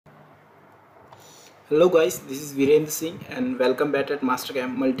Hello guys, this is Virender Singh and welcome back at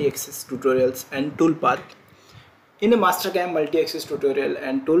Mastercam Multiaxis Tutorials and Toolpath. In a Mastercam Multiaxis Tutorial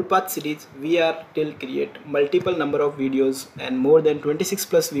and Toolpath series, we are till create multiple number of videos and more than 26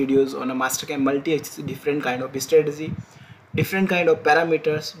 plus videos on a Mastercam Multiaxis, different kind of strategy, different kind of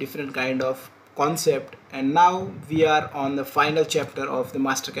parameters, different kind of concept, and now we are on the final chapter of the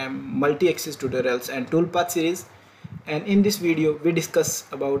Mastercam Multiaxis Tutorials and Toolpath series. And in this video we discuss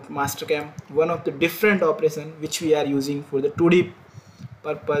about Mastercam, one of the different operation which we are using for the 2D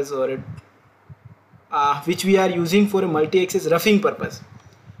purpose or which we are using for a multi-axis roughing purpose,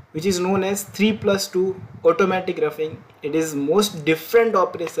 which is known as 3+2 automatic roughing. It is most different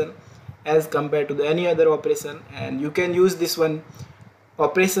operation as compared to any other operation, and you can use this one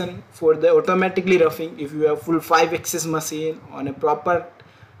operation for the automatically roughing if you have full 5-axis machine on a proper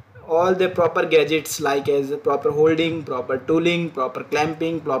all the proper gadgets like as proper holding, proper tooling, proper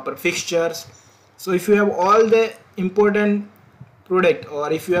clamping, proper fixtures. So if you have all the important product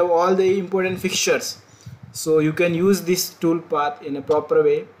or if you have all the important fixtures, so you can use this tool path in a proper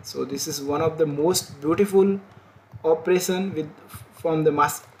way. So this is one of the most beautiful operation with from the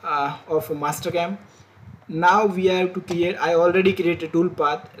of Mastercam. Now we have to create, I already created a tool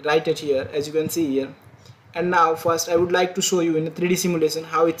path right at here as you can see here. And now first I would like to show you in a 3D simulation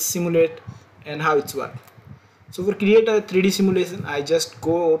how it's simulate and how it's work. So for create a 3D simulation, I just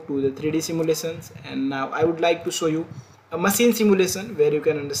go to the 3D simulations, and now I would like to show you a machine simulation where you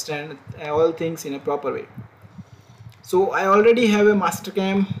can understand all things in a proper way. So I already have a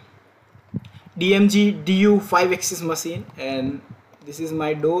Mastercam DMG DU 5-axis machine, and this is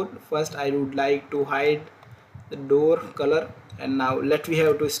my door. First I would like to hide the door color, and now we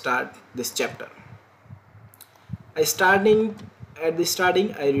have to start this chapter. At the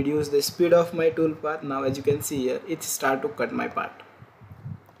starting I reduce the speed of my tool path. Now as you can see here, it start to cut my part.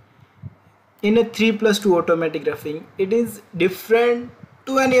 In a 3+2 automatic roughing, it is different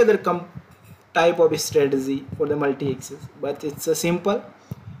to any other type of strategy for the multi-axis, but it's a simple.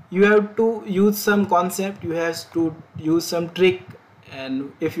 You have to use some concept, you have to use some trick,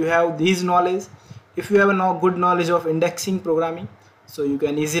 and if you have these knowledge, if you have a good knowledge of indexing programming, so you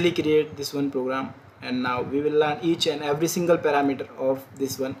can easily create this one program. And now we will learn each and every single parameter of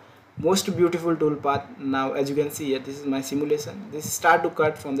this one most beautiful tool path. Now as you can see here, this is my simulation. This start to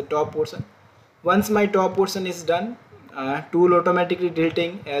cut from the top portion. Once my top portion is done, tool automatically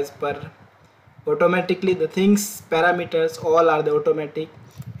tilting as per automatically the things parameters all are the automatic.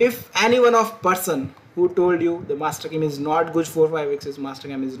 If any one of person who told you the Mastercam is not good for 5-axis,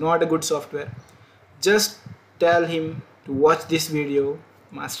 Mastercam is not a good software, just tell him to watch this video.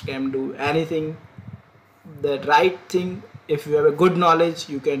 Mastercam do anything the right thing. If you have a good knowledge,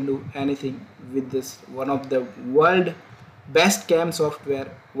 you can do anything with this one of the world best cam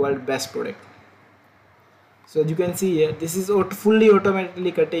software, world best product. So as you can see here, this is fully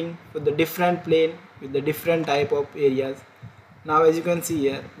automatically cutting with the different plane with the different type of areas. Now as you can see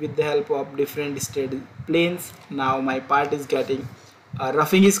here, with the help of different state planes, now my part is getting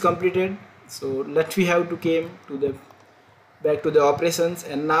roughing is completed. So we have to came to the back to the operations,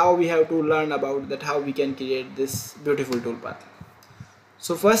 and now we have to learn about that how we can create this beautiful toolpath.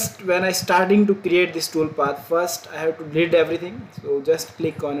 So first, when I starting to create this toolpath, first I have to delete everything. So just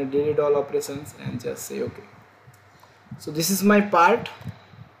click on a delete all operations and just say okay. So this is my part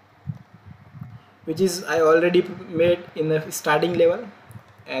which is I already made in the starting level,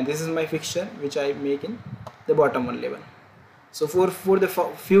 and this is my fixture which I make in the bottom one level. So for the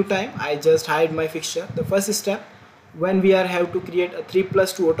few time I just hide my fixture. The first step, when we have to create a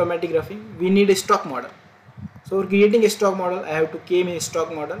 3+2 automatic roughing, we need a stock model. So for creating a stock model, I have to came in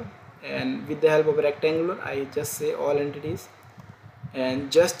stock model, and with the help of a rectangular, I just say all entities and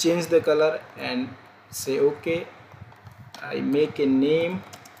just change the color and say okay. I make a name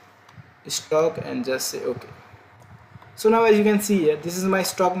stock and just say okay. So now as you can see here, this is my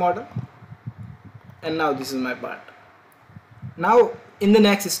stock model, and now this is my part. Now in the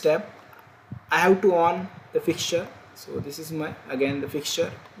next step, I have to on the fixture. So this is my again the fixture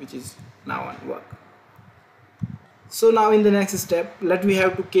which is now on work. So now in the next step, we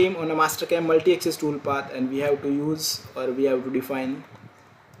have to came on a Mastercam multi-axis toolpath, and we have to use or we have to define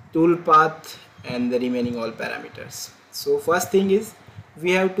toolpath and the remaining all parameters. So first thing is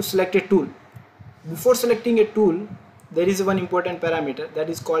we have to select a tool. Before selecting a tool, there is one important parameter that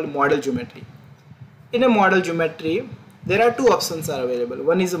is called model geometry. In a model geometry, there are two options are available.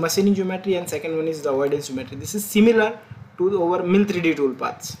 One is the machining geometry and second one is the avoidance geometry. This is similar to our Mill 3D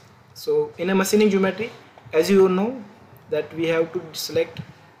toolpaths. So in a machining geometry, as you know that we have to select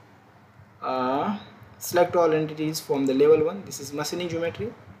all entities from the level 1. This is machining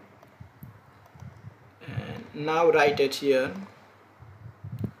geometry. now right at here,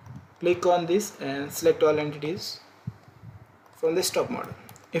 click on this and select all entities from the stock model.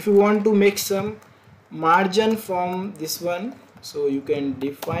 If you want to make some margin from this one, so you can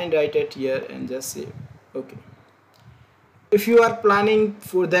define right at here and just say okay. If you are planning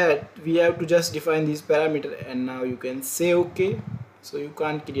for that, we have to just define this parameter, and now you can say okay. So you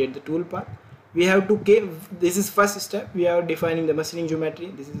can't create the toolpath. We have to this is first step. We are defining the machining geometry.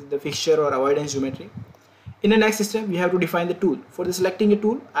 This is the fixture or avoidance geometry. In the next step, we have to define the tool. For the selecting a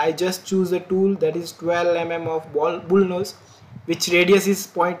tool, I just choose a tool that is 12 mm of bull nose, which radius is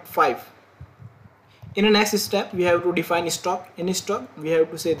 0.5. In the next step, we have to define stock. In stock, we have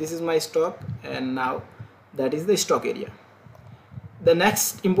to say this is my stock, and now that is the stock area. The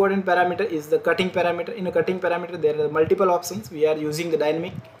next important parameter is the cutting parameter. In a cutting parameter, there are multiple options. We are using the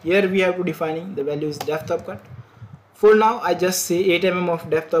dynamic. Here we have to defining the value is depth of cut. For now, I just say 8 mm of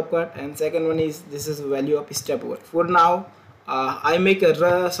depth of cut, and second one is this is the value of step over. For now, I make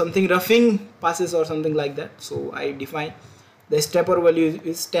a something roughing passes or something like that. So I define the step over value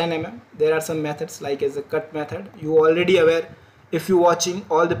is 10 mm. There are some methods like as a cut method. You already aware if you watching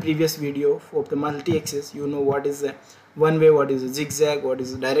all the previous video of the multi-axis, you know what is the one way, what is a zigzag, what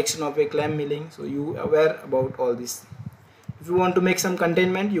is the direction of a clamp milling. So you aware about all this. If you want to make some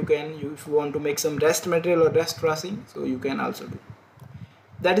containment, you can. If you want to make some rest material or rest crossing, so you can also do.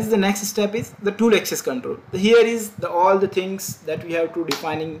 That is the next step is the tool access control. Here is all the things that we have to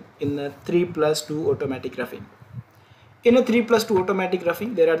defining in the 3+2 automatic roughing. In a 3+2 automatic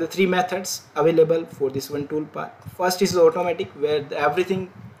roughing, there are the three methods available for this one toolpath. First is the automatic, where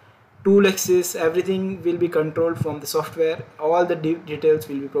everything, tool access, everything will be controlled from the software. All the details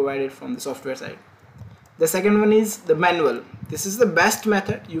will be provided from the software side. The second one is the manual. This is the best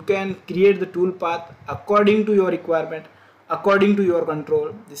method. You can create the toolpath according to your requirement, according to your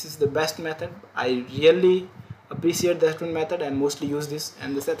control. This is the best method. I really appreciate that one method and mostly use this.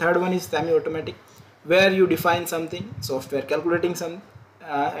 And the third one is semi-automatic, where you define something, software calculating some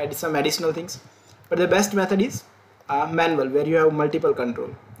additional things. But the best method is manual, where you have multiple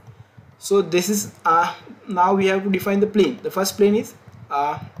control. So this is now we have to define the plane. The first plane is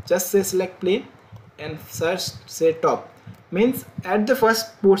just say select plane and search say top. Means at the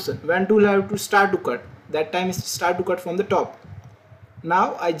first portion when tool have to start to cut, that time is start to cut from the top.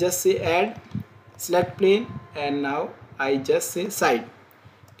 Now I just say add select plane, and now I just say side.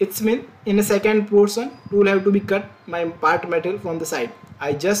 It's mean in a second portion tool have to be cut my part material from the side.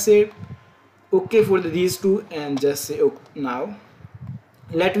 I just say okay for these two and just say okay. Now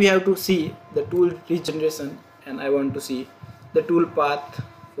let we have to see the tool regeneration, and I want to see the tool path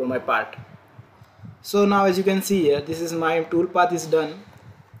for my part. So now as you can see here, this is my tool path is done.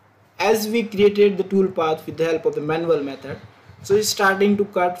 As we created the tool path with the help of the manual method, so it's starting to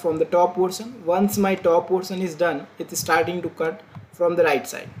cut from the top portion. Once my top portion is done, it is starting to cut from the right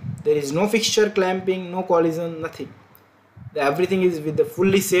side. There is no fixture clamping, no collision, nothing. Everything is with the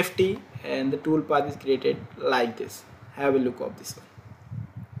fully safety, and the tool path is created like this. Have a look of this one.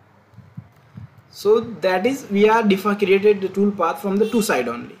 So that is we are created the tool path from the two side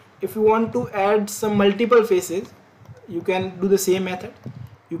only. If you want to add some multiple faces, you can do the same method.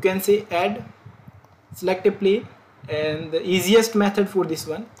 You can say add select a plane, and the easiest method for this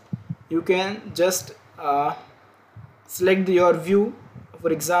one, you can just select your view.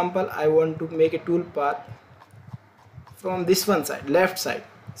 For example, I want to make a tool path from this one side, left side.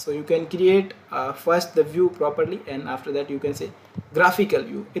 So you can create first the view properly, and after that you can say graphical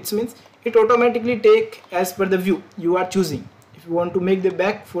view. It means it automatically take as per the view you are choosing. If you want to make the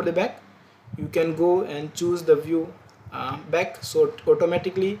back, for the back you can go and choose the view back. So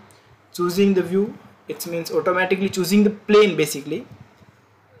automatically choosing the view, it means automatically choosing the plane basically.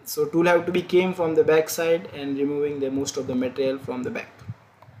 So tool have to be came from the back side and removing the most of the material from the back.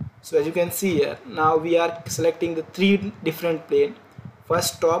 So as you can see here, now we are selecting the three different plane.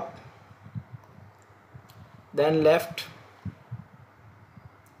 First top, then left,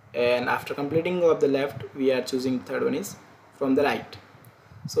 and after completing of the left, we are choosing third one is from the right.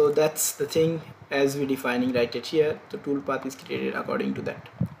 So that's the thing as we defining right at here. The tool path is created according to that.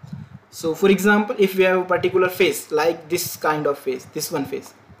 So for example, if we have a particular face like this kind of face, this one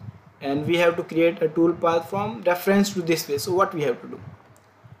face, and we have to create a tool path from reference to this face, so what we have to do?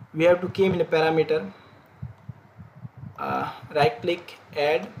 We have to came in a parameter, right click,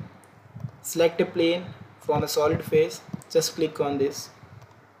 add, select a plane from a solid face, just click on this.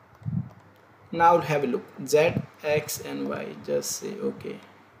 Now have a look, Z, X and Y, just say okay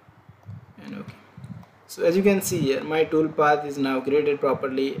and okay. So as you can see here, my tool path is now created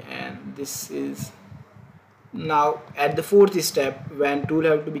properly, and this is Now at the fourth step, when tool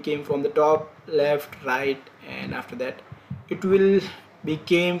have to be came from the top, left, right, and after that it will be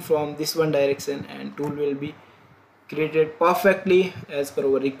came from this one direction, and tool will be created perfectly as per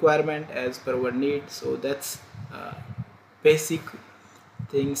our requirement, as per our need. So that's basic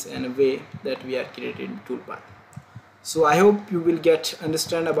things and a way that we are creating toolpath. So I hope you will get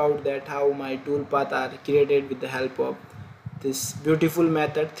understand about that how my toolpath are created with the help of this beautiful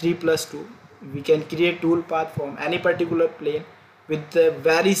method 3+2. We can create toolpath from any particular plane with the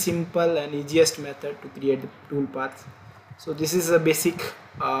very simple and easiest method to create the toolpaths. So this is a basic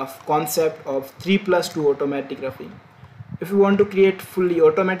concept of 3+2 automatic roughing. If you want to create fully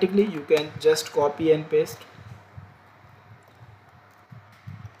automatically, you can just copy and paste.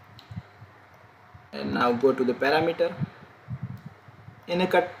 And now go to the parameter. In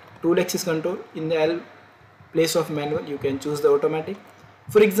a tool axis control, in the L place of manual, you can choose the automatic.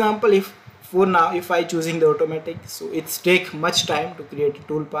 For example, if for now if I choosing the automatic, so it's take much time to create a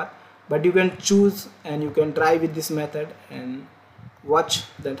toolpath, but you can choose and you can try with this method and watch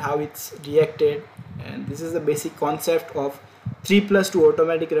that how it's reacted. And this is the basic concept of 3+2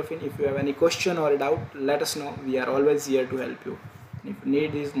 automatic roughing. If you have any question or doubt, let us know. We are always here to help you. If you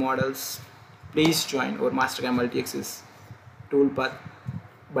need these models, please join our Mastercam Multiaxis Toolpath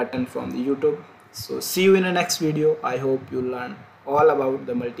button from the YouTube. So see you in the next video. I hope you learn all about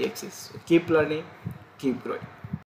the multi-axis. So keep learning, keep growing.